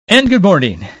And good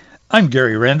morning. I'm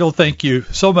Gary Randall. Thank you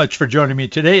so much for joining me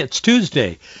today. It's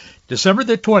Tuesday, December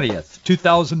the 20th,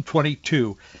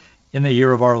 2022, in the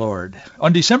year of our Lord.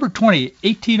 On December 20,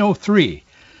 1803,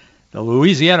 the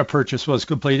Louisiana Purchase was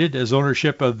completed as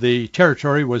ownership of the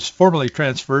territory was formally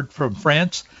transferred from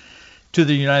France to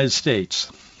the United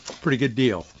States. Pretty good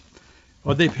deal.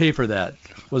 What did they pay for that?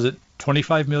 Was it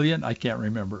 $25 million? I can't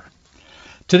remember.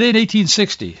 Today in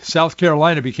 1860, South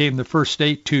Carolina became the first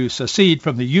state to secede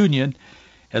from the Union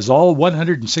as all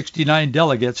 169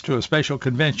 delegates to a special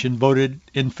convention voted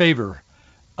in favor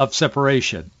of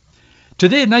separation.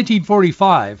 Today in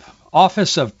 1945,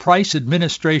 Office of Price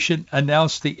Administration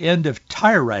announced the end of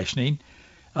tire rationing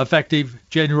effective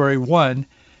January 1,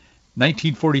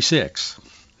 1946.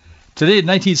 Today in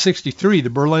 1963, the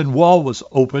Berlin Wall was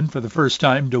opened for the first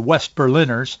time to West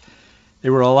Berliners. They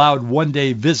were allowed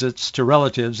one-day visits to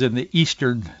relatives in the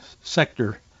eastern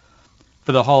sector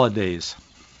for the holidays.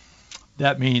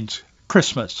 That means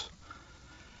Christmas.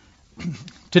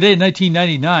 Today in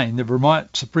 1999, the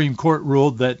Vermont Supreme Court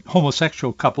ruled that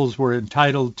homosexual couples were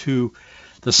entitled to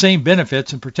the same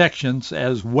benefits and protections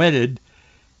as wedded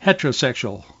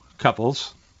heterosexual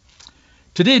couples.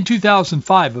 Today in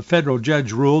 2005, a federal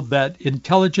judge ruled that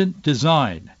intelligent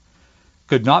design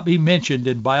could not be mentioned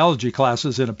in biology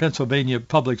classes in a Pennsylvania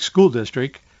public school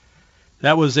district.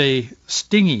 That was a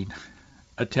stinging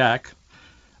attack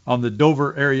on the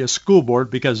Dover area school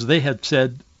board because they had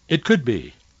said it could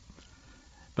be.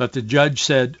 But the judge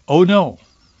said, oh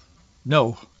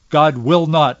no, God will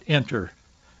not enter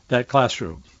that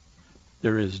classroom.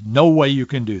 There is no way you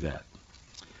can do that.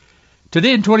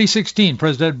 Today in 2016,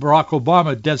 President Barack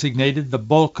Obama designated the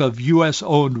bulk of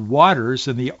U.S.-owned waters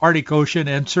in the Arctic Ocean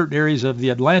and certain areas of the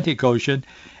Atlantic Ocean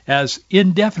as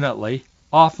indefinitely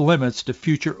off limits to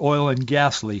future oil and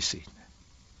gas leasing.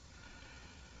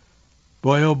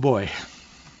 Boy, oh boy.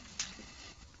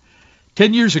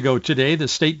 10 years ago today, the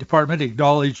State Department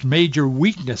acknowledged major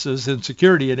weaknesses in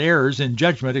security and errors in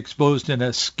judgment exposed in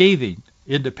a scathing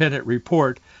independent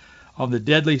report on the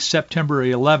deadly September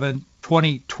 11,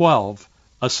 2012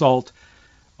 assault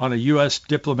on a U.S.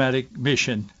 diplomatic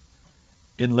mission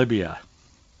in Libya.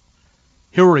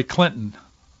 Hillary Clinton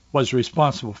was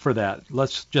responsible for that.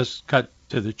 Let's just cut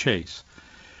to the chase.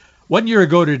 1 year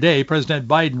ago today, President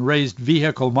Biden raised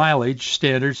vehicle mileage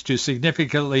standards to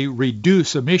significantly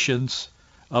reduce emissions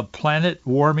of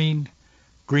planet-warming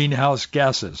greenhouse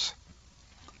gases.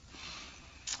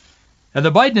 And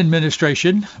the Biden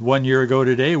administration, 1 year ago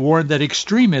today, warned that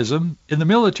extremism in the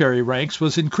military ranks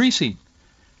was increasing.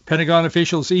 Pentagon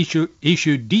officials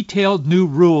issued detailed new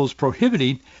rules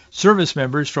prohibiting service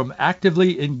members from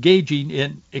actively engaging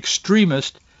in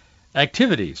extremist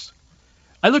activities.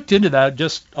 I looked into that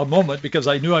just a moment because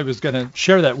I knew I was going to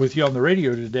share that with you on the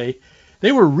radio today.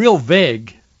 They were real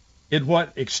vague in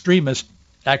what extremist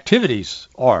activities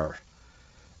are.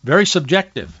 Very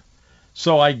subjective.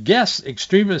 So I guess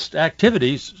extremist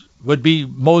activities would be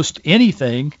most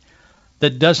anything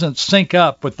that doesn't sync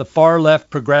up with the far left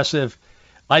progressive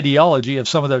ideology of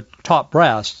some of the top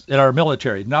brass in our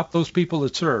military. Not those people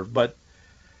that serve, but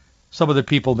some of the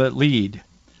people that lead.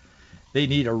 They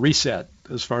need a reset,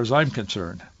 as far as I'm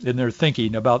concerned, in their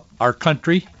thinking about our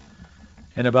country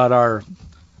and about our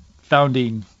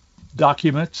founding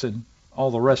documents and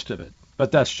all the rest of it.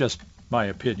 But that's just my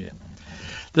opinion.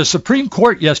 The Supreme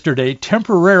Court yesterday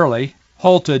temporarily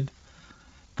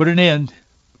put an end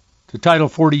to Title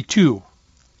 42.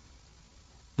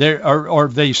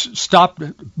 They stopped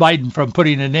Biden from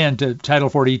putting an end to Title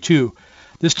 42.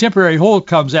 This temporary hold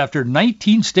comes after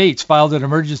 19 states filed an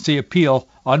emergency appeal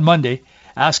on Monday,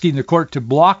 asking the court to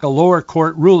block a lower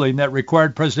court ruling that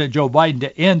required President Joe Biden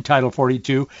to end Title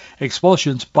 42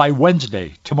 expulsions by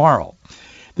Wednesday, tomorrow.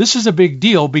 This is a big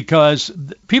deal because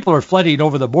people are flooding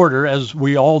over the border, as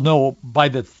we all know, by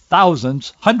the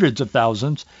thousands, hundreds of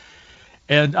thousands.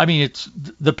 And, I mean,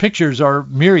 the pictures are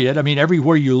myriad. I mean,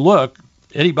 everywhere you look,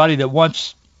 anybody that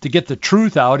wants to get the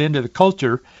truth out into the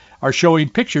culture are showing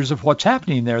pictures of what's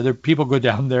happening there. People go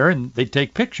down there and they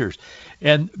take pictures.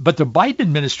 But the Biden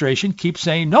administration keeps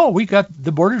saying, no, we got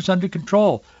the borders under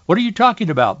control. What are you talking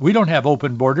about? We don't have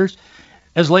open borders.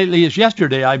 As lately as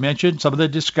yesterday, I mentioned some of the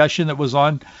discussion that was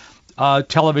on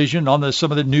television, on some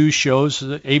of the news shows,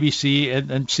 ABC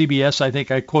and CBS. I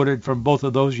think I quoted from both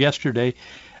of those yesterday.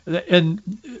 And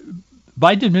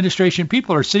Biden administration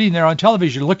people are sitting there on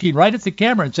television looking right at the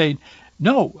camera and saying,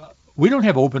 no, we don't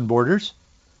have open borders.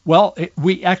 Well,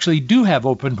 we actually do have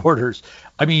open borders.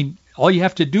 I mean, all you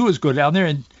have to do is go down there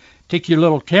and take your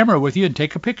little camera with you and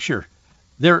take a picture.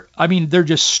 They're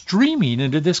just streaming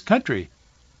into this country.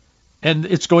 And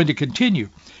it's going to continue.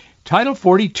 Title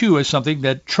 42 is something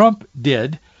that Trump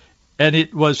did, and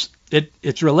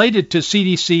it's related to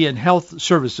CDC and health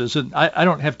services. And I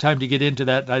don't have time to get into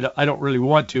that. I don't really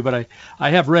want to, but I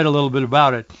have read a little bit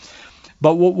about it.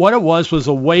 But what it was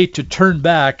a way to turn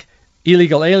back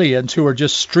illegal aliens who are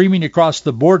just streaming across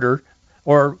the border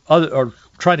or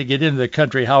trying to get into the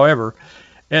country, however,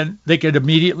 and they could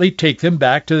immediately take them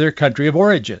back to their country of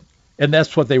origin. And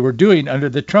that's what they were doing under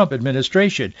the Trump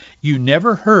administration. You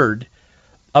never heard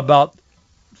about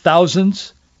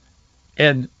thousands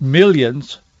and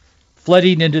millions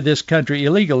flooding into this country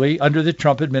illegally under the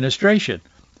Trump administration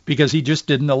because he just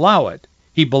didn't allow it.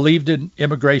 He believed in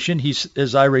immigration,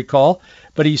 as I recall,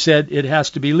 but he said it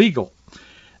has to be legal.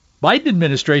 Biden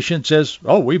administration says,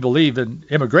 oh, we believe in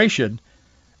immigration,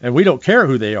 and we don't care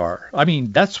who they are. I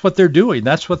mean, that's what they're doing.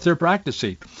 That's what they're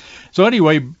practicing. So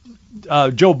anyway,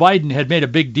 Joe Biden had made a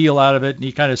big deal out of it, and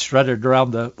he kind of strutted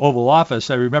around the Oval Office.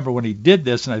 I remember when he did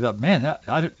this, and I thought, man,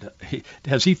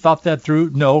 has he thought that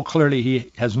through? No, clearly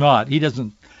he has not. He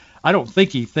doesn't. I don't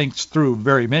think he thinks through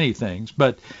very many things,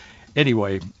 but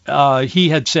anyway, he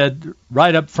had said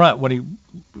right up front when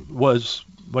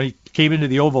he came into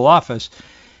the Oval Office,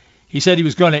 he said he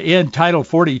was going to end Title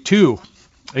 42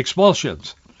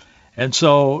 expulsions. And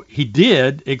so he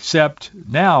did, except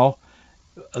now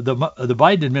the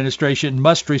Biden administration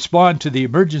must respond to the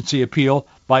emergency appeal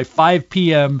by 5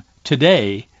 p.m.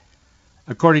 today,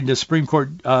 according to Supreme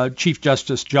Court Chief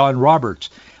Justice John Roberts.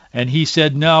 And he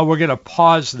said, no, we're going to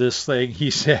pause this thing.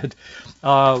 He said,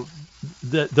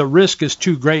 the risk is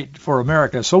too great for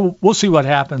America. So we'll see what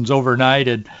happens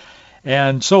overnight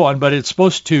and so on. But it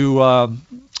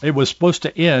was supposed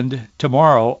to end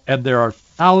tomorrow, and there are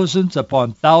thousands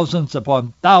upon thousands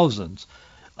upon thousands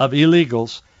of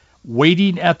illegals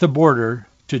waiting at the border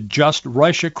to just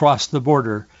rush across the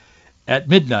border at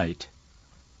midnight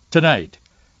tonight.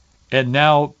 And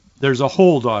now there's a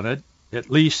hold on it,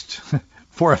 at least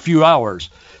for a few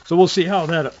hours. So we'll see how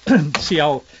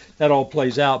that all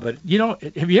plays out. But,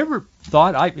 have you ever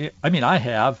thought, I mean, I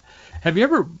have. Have you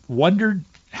ever wondered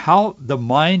how the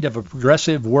mind of a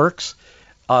progressive works?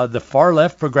 The far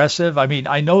left progressive, I mean,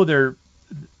 I know they're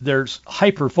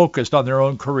hyper-focused on their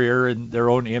own career and their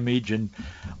own image and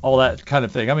all that kind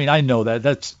of thing. I mean, I know that.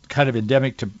 That's kind of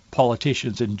endemic to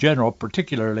politicians in general,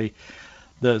 particularly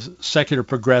the secular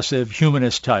progressive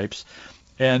humanist types.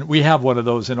 And we have one of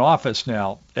those in office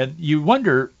now. And you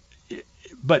wonder,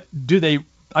 but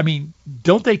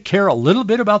don't they care a little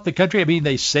bit about the country? I mean,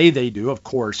 they say they do, of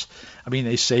course. I mean,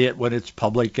 they say it when it's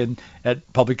public and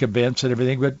at public events and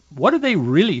everything. But what do they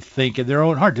really think in their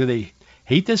own heart? Do they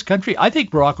hate this country? I think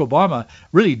Barack Obama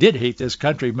really did hate this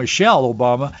country. Michelle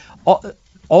Obama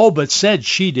all but said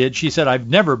she did. She said, I've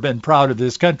never been proud of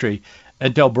this country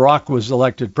until Barack was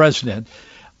elected president.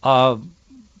 You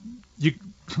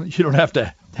don't have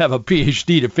to have a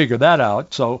PhD to figure that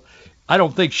out. So I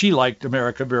don't think she liked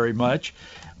America very much.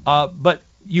 But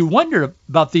you wonder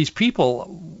about these people.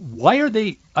 Why are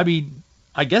they,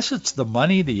 I guess it's the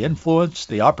money, the influence,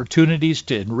 the opportunities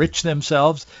to enrich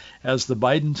themselves, as the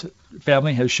Biden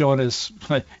family has shown us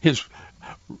is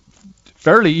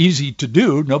fairly easy to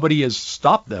do. Nobody has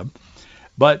stopped them.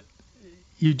 But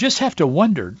you just have to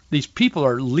wonder, these people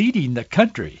are leading the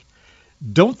country.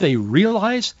 Don't they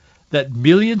realize that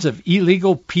millions of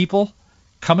illegal people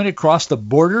coming across the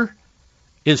border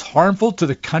is harmful to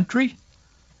the country?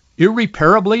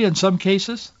 Irreparably in some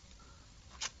cases?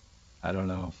 I don't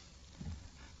know.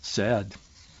 Sad.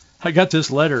 I got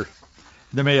this letter in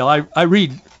the mail. I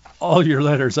read all your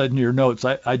letters and your notes.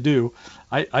 I do.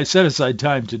 I set aside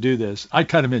time to do this. I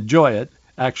kind of enjoy it,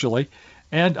 actually.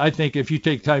 And I think if you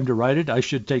take time to write it, I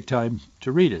should take time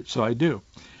to read it. So I do.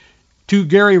 To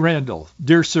Gary Randall,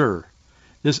 dear sir,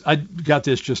 I got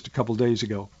this just a couple days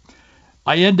ago.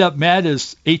 I end up mad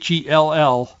as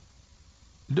Hell.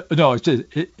 No, it says,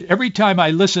 every time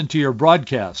I listen to your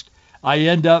broadcast, I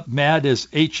end up mad as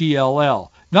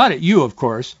Hell. Not at you, of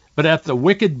course, but at the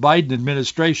wicked Biden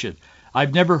administration.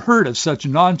 I've never heard of such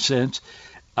nonsense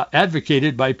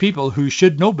advocated by people who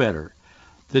should know better.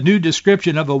 The new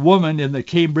description of a woman in the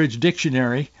Cambridge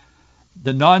Dictionary,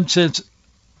 the nonsense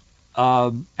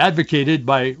advocated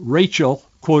by Rachel,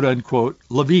 quote-unquote,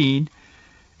 Levine,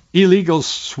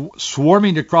 illegals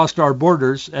swarming across our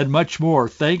borders, and much more.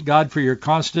 Thank God for your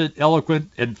constant,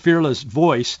 eloquent, and fearless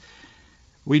voice.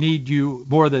 We need you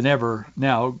more than ever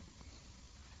now.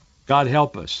 God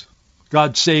help us.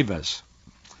 God save us.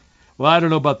 Well, I don't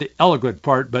know about the eloquent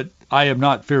part, but I am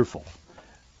not fearful.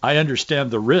 I understand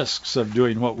the risks of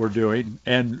doing what we're doing,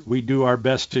 and we do our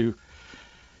best to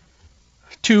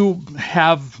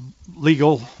have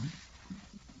legal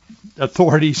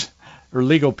authorities or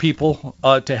legal people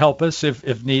to help us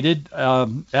if needed,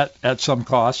 at some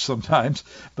cost sometimes.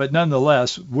 But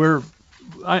nonetheless,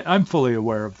 I'm fully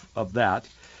aware of that.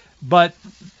 But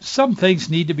some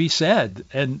things need to be said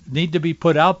and need to be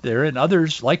put out there, and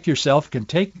others, like yourself, can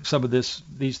take some of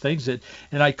these things. And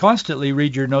I constantly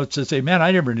read your notes and say, man,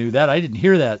 I never knew that. I didn't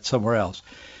hear that somewhere else.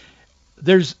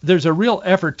 There's a real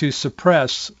effort to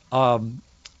suppress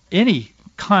any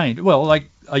kind. Well,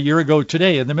 like a year ago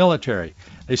today in the military,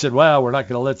 they said, well, we're not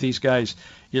going to let these guys,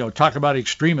 talk about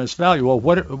extremist value. Well,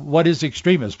 what is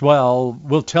extremist? Well,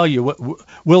 we'll tell you.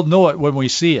 We'll know it when we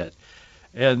see it.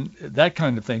 And that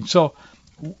kind of thing. So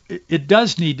it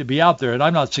does need to be out there, and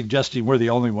I'm not suggesting we're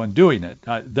the only one doing it.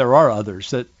 There are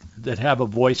others that have a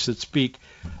voice that speak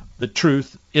the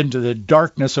truth into the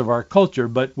darkness of our culture,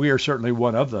 but we are certainly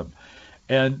one of them.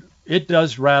 And it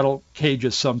does rattle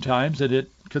cages sometimes, and it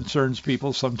concerns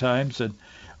people sometimes, and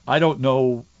I don't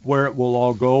know where it will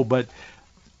all go, but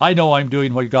I know I'm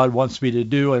doing what God wants me to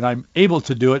do, and I'm able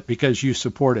to do it because you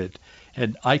support it.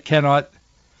 And I cannot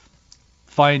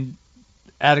find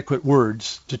adequate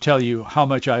words to tell you how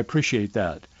much I appreciate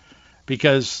that,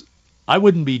 because I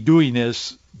wouldn't be doing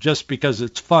this just because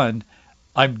it's fun.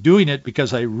 I'm doing it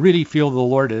because I really feel the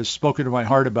Lord has spoken to my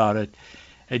heart about it,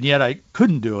 and yet I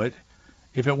couldn't do it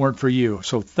if it weren't for you.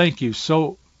 So thank you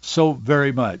so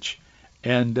very much,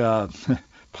 and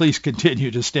please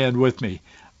continue to stand with me.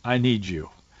 I need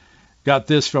you. Got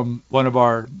this from one of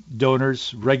our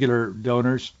donors, regular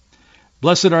donors.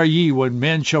 Blessed are ye when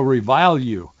men shall revile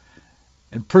you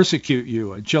and persecute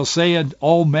you, and shall say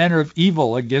all manner of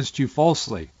evil against you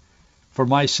falsely, for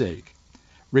my sake.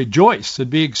 Rejoice and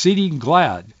be exceeding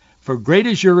glad, for great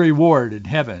is your reward in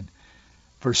heaven.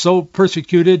 For so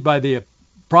persecuted by the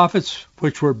prophets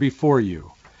which were before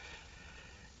you.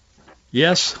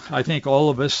 Yes, I think all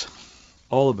of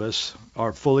us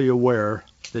are fully aware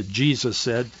that Jesus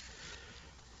said,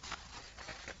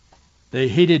 they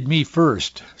hated me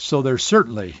first, so they're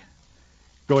certainly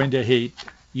going to hate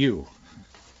you.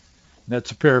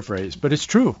 That's a paraphrase, but it's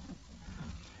true.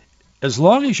 As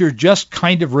long as you're just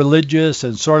kind of religious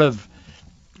and sort of,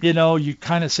 you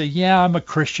kind of say, yeah, I'm a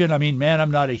Christian. I mean, man,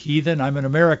 I'm not a heathen. I'm an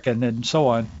American, and so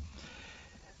on.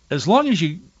 As long as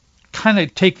you kind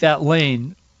of take that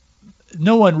lane,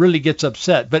 no one really gets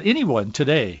upset. But anyone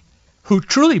today who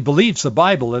truly believes the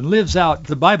Bible and lives out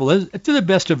the Bible to the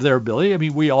best of their ability, I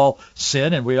mean, we all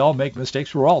sin and we all make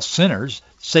mistakes. We're all sinners,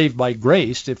 saved by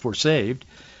grace if we're saved.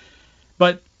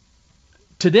 But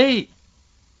today,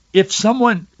 if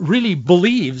someone really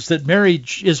believes that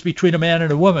marriage is between a man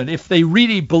and a woman, if they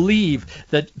really believe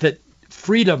that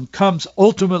freedom comes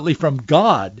ultimately from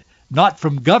God, not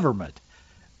from government,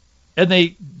 and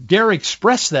they dare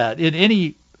express that in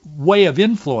any way of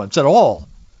influence at all,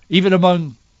 even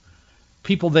among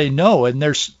people they know in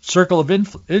their circle of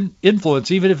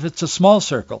influence, even if it's a small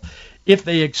circle, if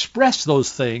they express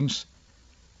those things,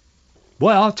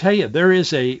 well, I'll tell you,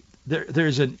 there's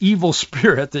an evil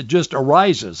spirit that just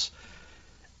arises,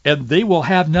 and they will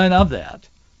have none of that.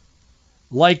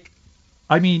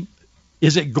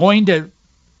 Is it going to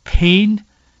pain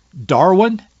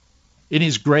Darwin in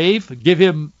his grave, give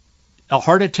him a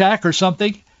heart attack or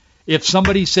something, if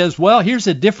somebody says, well, here's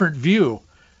a different view,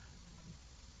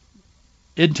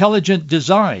 intelligent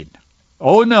design?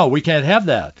 Oh, no, we can't have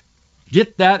that.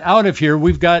 Get that out of here.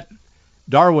 We've got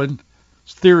Darwin's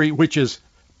theory, which is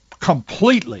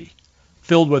completely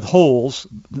filled with holes,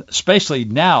 especially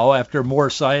now after more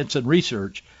science and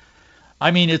research.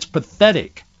 I mean, it's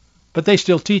pathetic, but they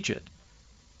still teach it.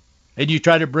 And you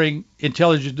try to bring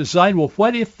intelligent design. Well,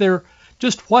 what if there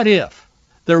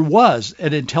was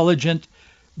an intelligent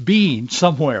being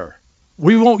somewhere?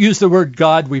 We won't use the word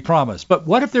God, we promise. But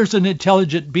what if there's an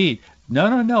intelligent being?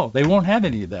 No. They won't have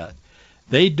any of that.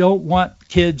 They don't want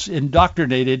kids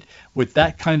indoctrinated with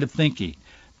that kind of thinking.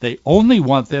 They only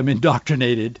want them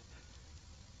indoctrinated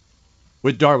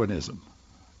with Darwinism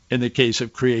in the case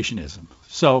of creationism.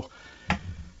 So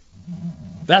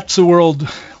that's the world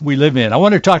we live in. I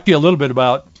want to talk to you a little bit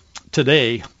about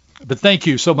today, but thank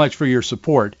you so much for your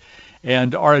support.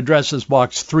 And our address is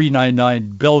Box 399,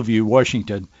 Bellevue,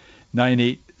 Washington,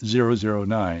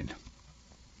 98009.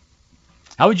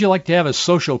 How would you like to have a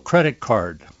social credit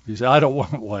card? You say, I don't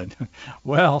want one.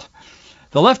 Well,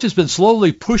 the left has been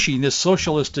slowly pushing this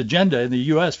socialist agenda in the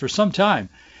U.S. for some time.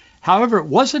 However, it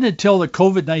wasn't until the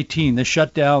COVID-19, the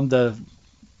shutdown, the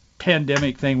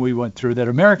pandemic thing we went through, that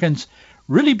Americans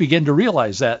really began to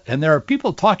realize that. And there are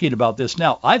people talking about this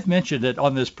now. I've mentioned it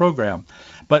on this program,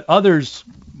 but others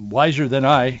wiser than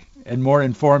I and more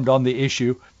informed on the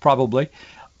issue probably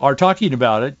are talking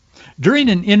about it. During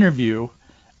an interview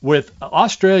with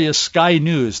Australia's Sky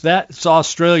News. That's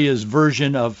Australia's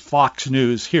version of Fox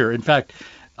News here. In fact,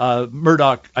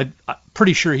 Murdoch, I'm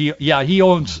pretty sure he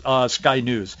owns Sky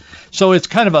News. So it's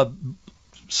kind of a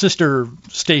sister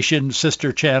station,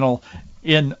 sister channel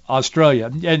in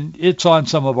Australia. And it's on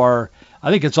some of I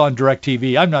think it's on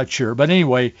DirecTV. I'm not sure. But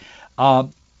anyway,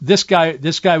 this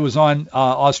guy was on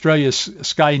Australia's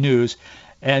Sky News,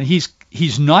 and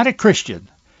he's not a Christian,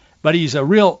 but he's a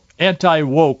real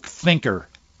anti-woke thinker.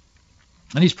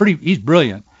 And he's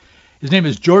brilliant. His name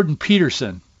is Jordan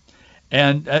Peterson.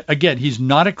 And again, he's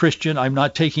not a Christian. I'm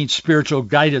not taking spiritual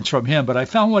guidance from him, but I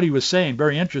found what he was saying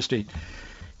very interesting.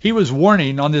 He was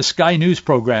warning on this Sky News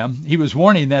program, he was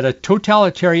warning that a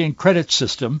totalitarian credit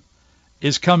system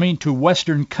is coming to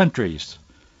Western countries.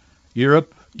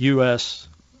 Europe, U.S.,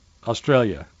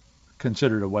 Australia,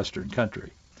 considered a Western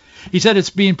country. He said it's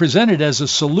being presented as a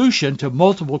solution to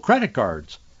multiple credit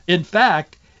cards. In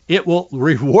fact, it will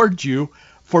reward you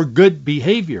for good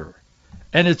behavior,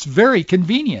 and it's very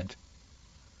convenient.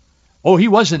 Oh, he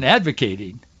wasn't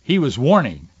advocating. He was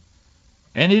warning.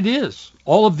 And it is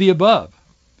all of the above.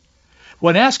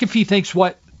 When asked if he thinks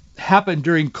what happened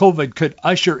during COVID could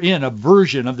usher in a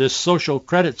version of this social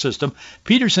credit system,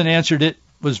 Peterson answered it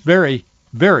was very,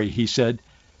 very, he said,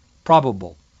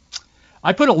 probable.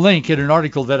 I put a link in an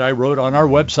article that I wrote on our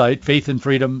website,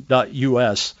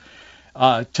 faithandfreedom.us,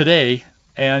 today,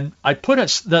 and I put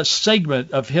the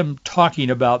segment of him talking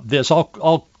about this.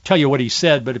 I'll tell you what he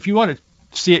said, but if you want to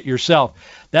see it yourself,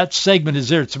 that segment is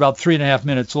there. It's about 3.5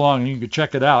 minutes long, and you can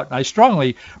check it out. I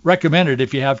strongly recommend it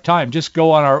if you have time. Just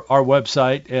go on our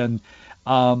website, and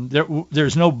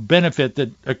there's no benefit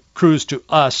that accrues to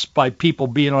us by people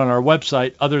being on our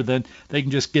website other than they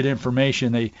can just get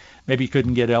information they maybe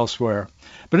couldn't get elsewhere.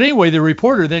 But anyway, the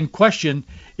reporter then questioned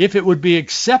if it would be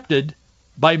accepted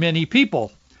by many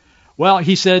people. Well,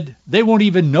 he said they won't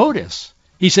even notice.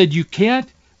 He said you can't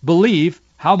believe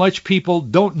how much people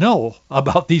don't know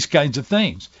about these kinds of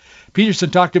things.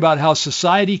 Peterson talked about how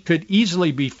society could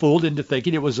easily be fooled into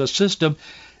thinking it was a system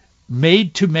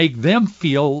made to make them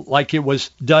feel like it was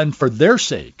done for their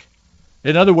sake.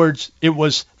 In other words, it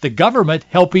was the government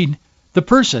helping the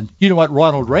person. You know what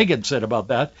Ronald Reagan said about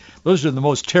that? Those are the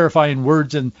most terrifying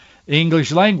words in the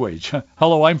English language.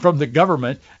 Hello, I'm from the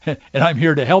government, and I'm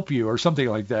here to help you, or something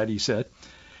like that, he said.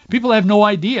 People have no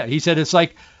idea. He said it's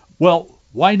like, well,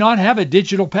 why not have a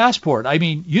digital passport? I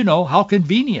mean, how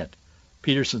convenient,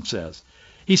 Peterson says.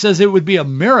 He says it would be a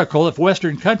miracle if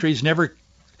Western countries never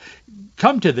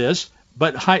come to this,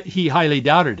 but he highly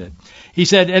doubted it. He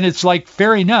said, and it's like,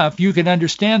 fair enough, you can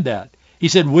understand that. He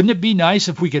said, wouldn't it be nice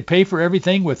if we could pay for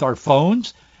everything with our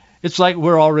phones? It's like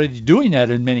we're already doing that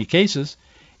in many cases.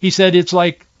 He said, it's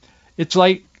like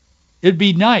it'd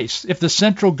be nice if the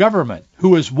central government,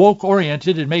 who is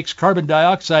woke-oriented and makes carbon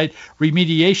dioxide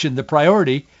remediation the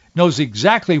priority, knows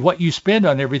exactly what you spend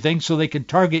on everything so they can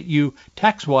target you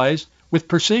tax-wise with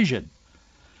precision.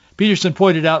 Peterson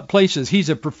pointed out places. He's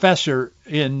a professor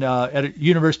at a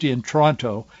university in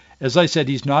Toronto. As I said,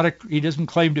 he doesn't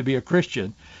claim to be a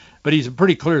Christian, but he's a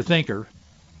pretty clear thinker.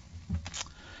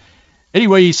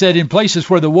 Anyway, he said in places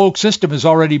where the woke system has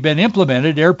already been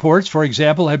implemented, airports, for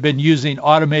example, have been using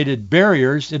automated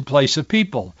barriers in place of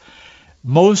people.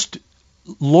 Most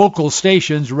local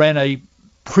stations ran a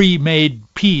pre-made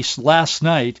piece last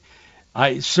night.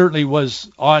 I certainly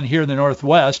was on here in the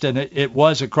Northwest, and it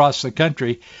was across the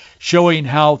country, showing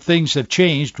how things have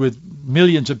changed with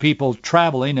millions of people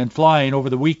traveling and flying over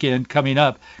the weekend coming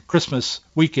up, Christmas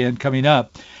weekend coming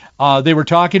up. They were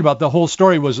talking about, the whole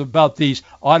story was about these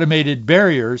automated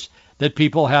barriers that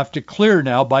people have to clear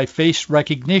now by face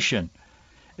recognition.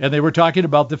 And they were talking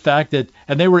about the fact that,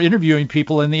 and they were interviewing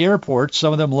people in the airports,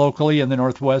 some of them locally in the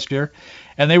Northwest here,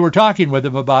 and they were talking with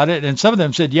them about it, and some of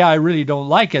them said, yeah, I really don't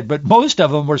like it. But most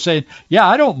of them were saying, yeah,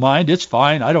 I don't mind. It's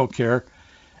fine. I don't care.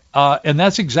 And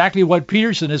that's exactly what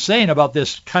Peterson is saying about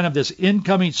this kind of this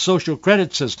incoming social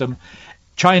credit system.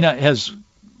 China has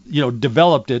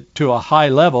developed it to a high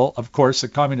level, of course, the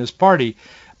Communist Party,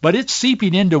 but it's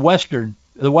seeping into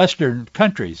the Western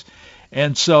countries.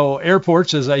 And so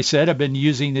airports, as I said, have been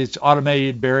using these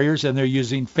automated barriers, and they're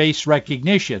using face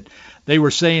recognition. They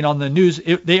were saying on the news,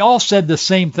 they all said the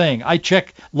same thing. I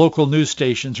check local news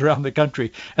stations around the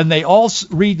country, and they all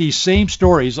read these same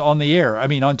stories on the air,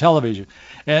 on television.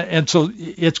 And so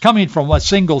it's coming from a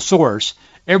single source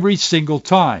every single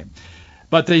time.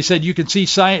 But they said you can see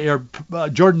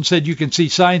Jordan said you can see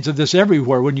signs of this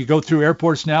everywhere. When you go through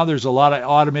airports now, there's a lot of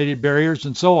automated barriers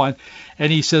and so on.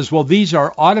 And he says, well, these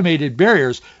are automated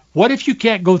barriers. What if you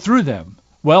can't go through them?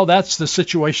 Well, that's the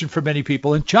situation for many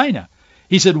people in China.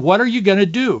 He said, what are you going to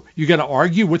do? You're going to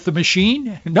argue with the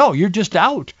machine? No, you're just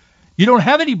out. You don't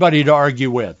have anybody to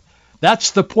argue with.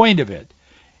 That's the point of it.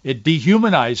 It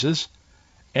dehumanizes,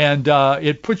 and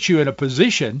it puts you in a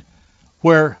position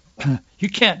where you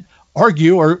can't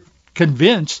argue or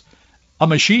convince a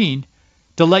machine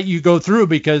to let you go through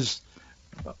because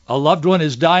a loved one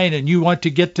is dying and you want to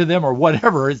get to them or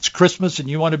whatever. It's Christmas and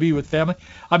you want to be with family.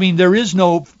 I mean, there is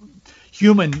no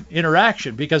human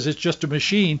interaction because it's just a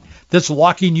machine that's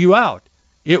locking you out.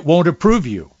 It won't approve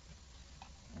you.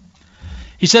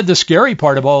 He said the scary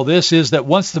part of all this is that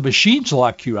once the machines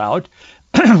lock you out,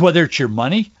 whether it's your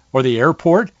money or the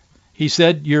airport, he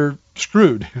said you're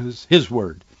screwed, is his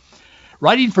word.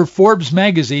 Writing for Forbes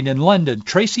magazine in London,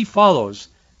 Tracy Follows,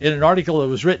 in an article that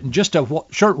was written just a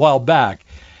short while back,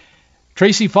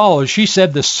 Tracy Follows, she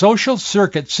said the social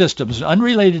circuit systems,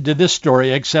 unrelated to this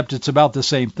story, except it's about the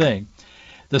same thing,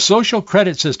 the social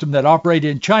credit system that operate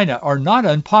in China are not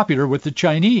unpopular with the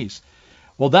Chinese.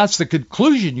 Well, that's the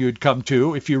conclusion you'd come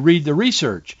to if you read the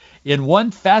research. In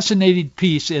one fascinating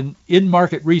piece in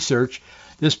market research,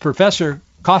 this Professor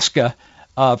Koska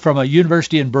from a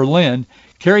university in Berlin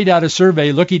carried out a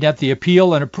survey looking at the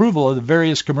appeal and approval of the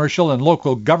various commercial and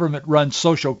local government-run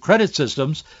social credit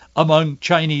systems among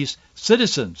Chinese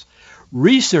citizens.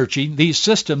 Researching these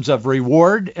systems of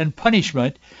reward and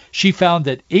punishment, she found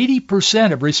that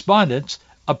 80% of respondents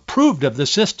approved of the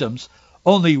systems,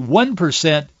 only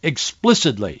 1%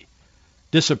 explicitly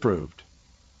disapproved.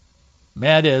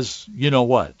 Mad as you know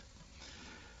what.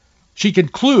 She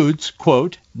concludes,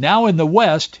 quote, now in the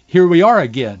West, here we are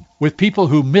again, with people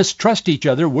who mistrust each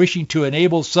other, wishing to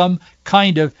enable some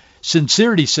kind of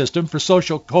sincerity system for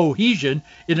social cohesion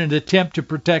in an attempt to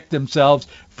protect themselves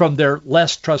from their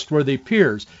less trustworthy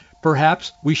peers.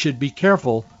 Perhaps we should be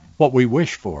careful what we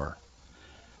wish for.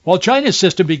 While China's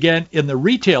system began in the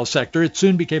retail sector, it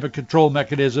soon became a control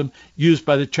mechanism used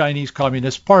by the Chinese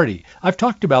Communist Party. I've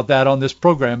talked about that on this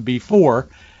program before,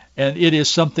 and it is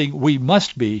something we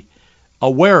must be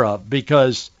aware of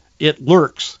because it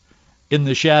lurks in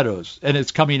the shadows, and it's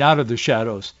coming out of the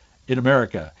shadows in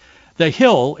America. The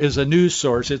Hill is a news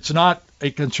source. It's not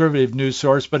a conservative news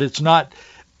source, but it's not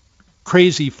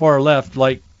crazy far left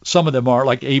like some of them are,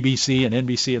 like ABC and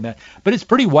NBC and that. But it's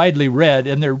pretty widely read,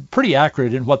 and they're pretty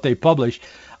accurate in what they publish.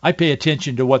 I pay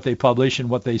attention to what they publish and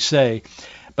what they say.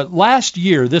 But last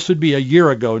year, this would be a year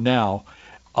ago now,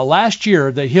 last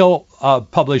year The Hill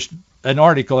published an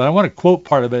article, and I want to quote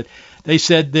part of it. They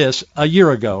said this a year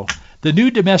ago. The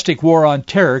new domestic war on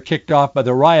terror kicked off by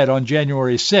the riot on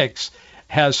January 6th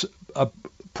has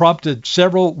prompted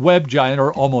several web giants,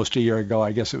 or almost a year ago,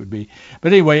 I guess it would be.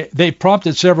 But anyway, they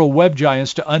prompted several web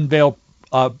giants to unveil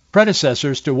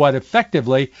predecessors to what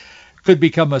effectively could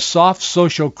become a soft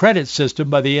social credit system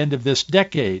by the end of this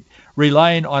decade,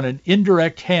 relying on an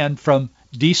indirect hand from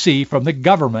D.C., from the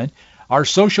government. Our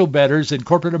social betters in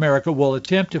corporate America will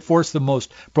attempt to force the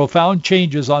most profound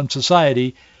changes on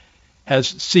society has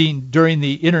seen during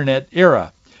the Internet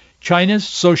era. China's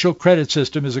social credit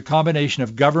system is a combination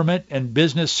of government and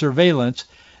business surveillance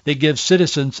that gives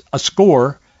citizens a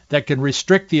score that can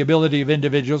restrict the ability of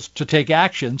individuals to take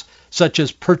actions such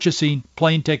as purchasing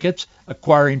plane tickets,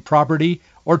 acquiring property,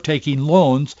 or taking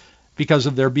loans because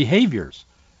of their behaviors.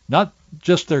 Not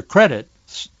just their credit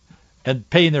and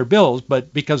paying their bills,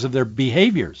 but because of their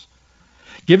behaviors.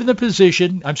 Given the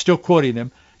position, I'm still quoting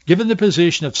them, given the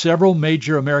position of several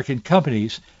major American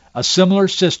companies, a similar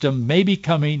system may be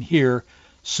coming here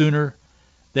sooner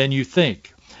than you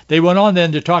think. They went on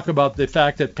then to talk about the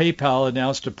fact that PayPal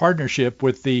announced a partnership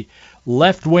with the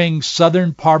left-wing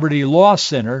Southern Poverty Law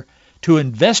Center to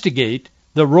investigate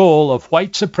the role of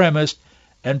white supremacists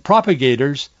and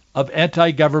propagators of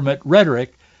anti-government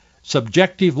rhetoric,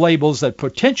 subjective labels that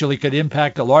potentially could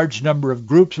impact a large number of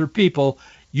groups or people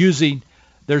using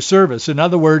their service. In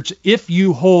other words, if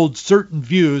you hold certain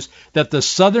views that the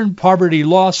Southern Poverty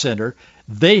Law Center,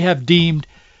 they have deemed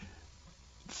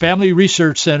Family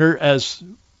Research Center as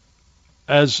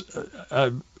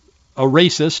a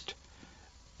racist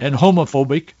and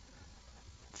homophobic,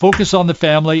 Focus on the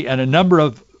Family, and a number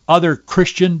of other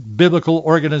Christian biblical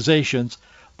organizations,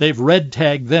 they've red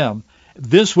tagged them.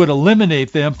 This would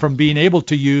eliminate them from being able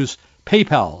to use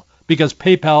PayPal because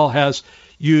PayPal has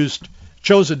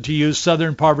chosen to use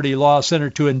Southern Poverty Law Center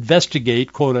to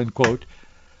investigate, quote unquote,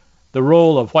 the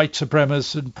role of white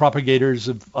supremacists and propagators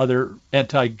of other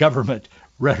anti-government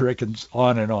rhetoric and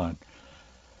on and on.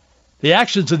 The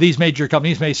actions of these major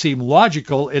companies may seem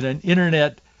logical in an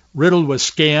internet riddled with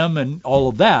scam and all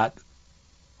of that.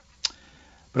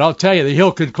 But I'll tell you, The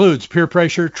Hill concludes peer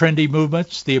pressure, trendy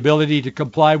movements, the ability to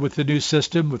comply with the new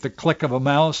system with the click of a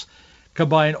mouse,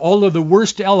 combine all of the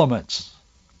worst elements.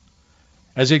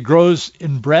 As it grows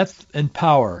in breadth and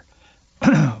power,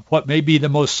 what may be the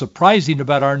most surprising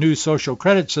about our new social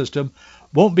credit system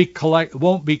won't be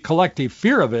collective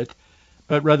fear of it,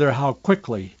 but rather how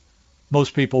quickly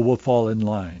most people will fall in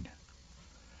line.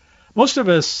 Most of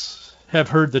us have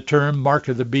heard the term Mark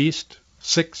of the Beast,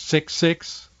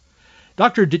 666.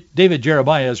 Dr. David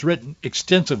Jeremiah has written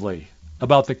extensively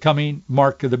about the coming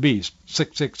Mark of the Beast,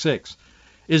 666.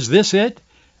 Is this it?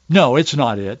 No, it's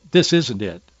not it. This isn't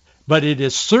it. But it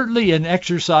is certainly an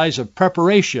exercise of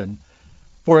preparation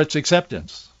for its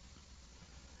acceptance.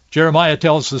 Jeremiah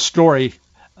tells the story,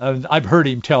 I've heard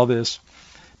him tell this.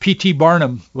 P.T.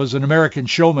 Barnum was an American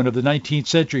showman of the 19th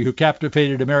century who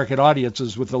captivated American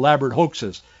audiences with elaborate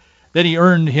hoaxes. Then he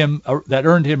earned him a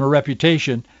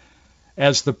reputation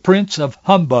as the Prince of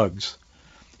Humbugs.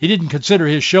 He didn't consider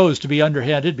his shows to be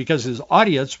underhanded because his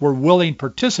audience were willing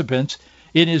participants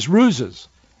in his ruses.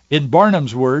 In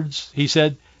Barnum's words, he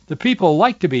said, "The people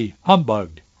like to be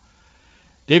humbugged."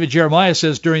 David Jeremiah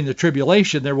says during the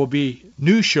tribulation there will be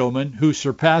new showman who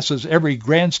surpasses every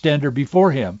grandstander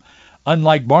before him.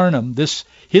 Unlike Barnum,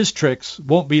 his tricks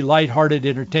won't be light-hearted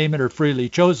entertainment or freely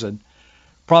chosen.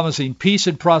 Promising peace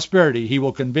and prosperity, he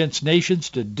will convince nations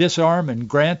to disarm and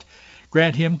grant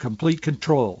him complete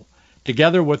control.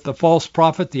 Together with the false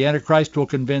prophet, the Antichrist will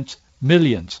convince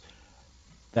millions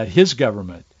that his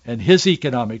government and his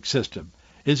economic system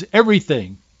is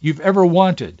everything you've ever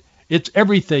wanted. It's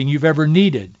everything you've ever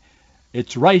needed.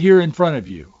 It's right here in front of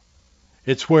you.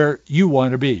 It's where you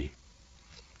want to be.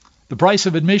 The price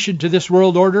of admission to this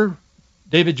world order,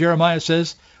 David Jeremiah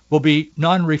says, will be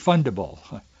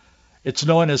non-refundable. It's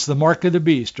known as the Mark of the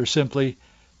Beast, or simply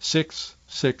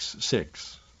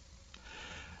 666.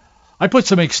 I put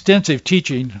some extensive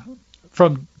teaching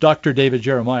from Dr. David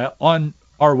Jeremiah on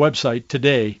our website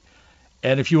today,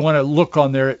 and if you want to look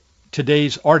on there,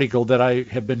 today's article that I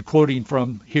have been quoting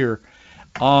from here,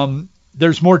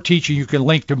 there's more teaching. You can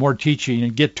link to more teaching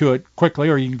and get to it quickly,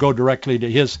 or you can go directly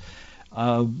to his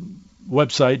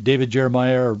website,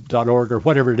 davidjeremiah.org or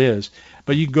whatever it is.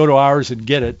 But you can go to ours and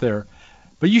get it there.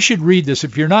 But you should read this.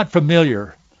 If you're not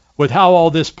familiar with how all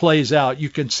this plays out, you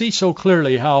can see so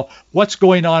clearly how what's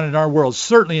going on in our world,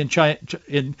 certainly in China,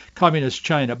 in communist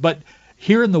China, but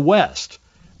here in the West,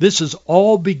 this is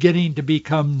all beginning to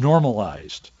become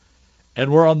normalized.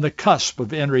 And we're on the cusp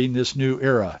of entering this new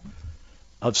era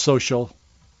of social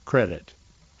credit.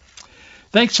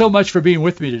 Thanks so much for being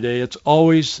with me today. It's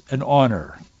always an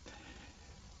honor.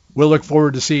 We'll look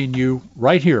forward to seeing you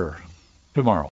right here tomorrow.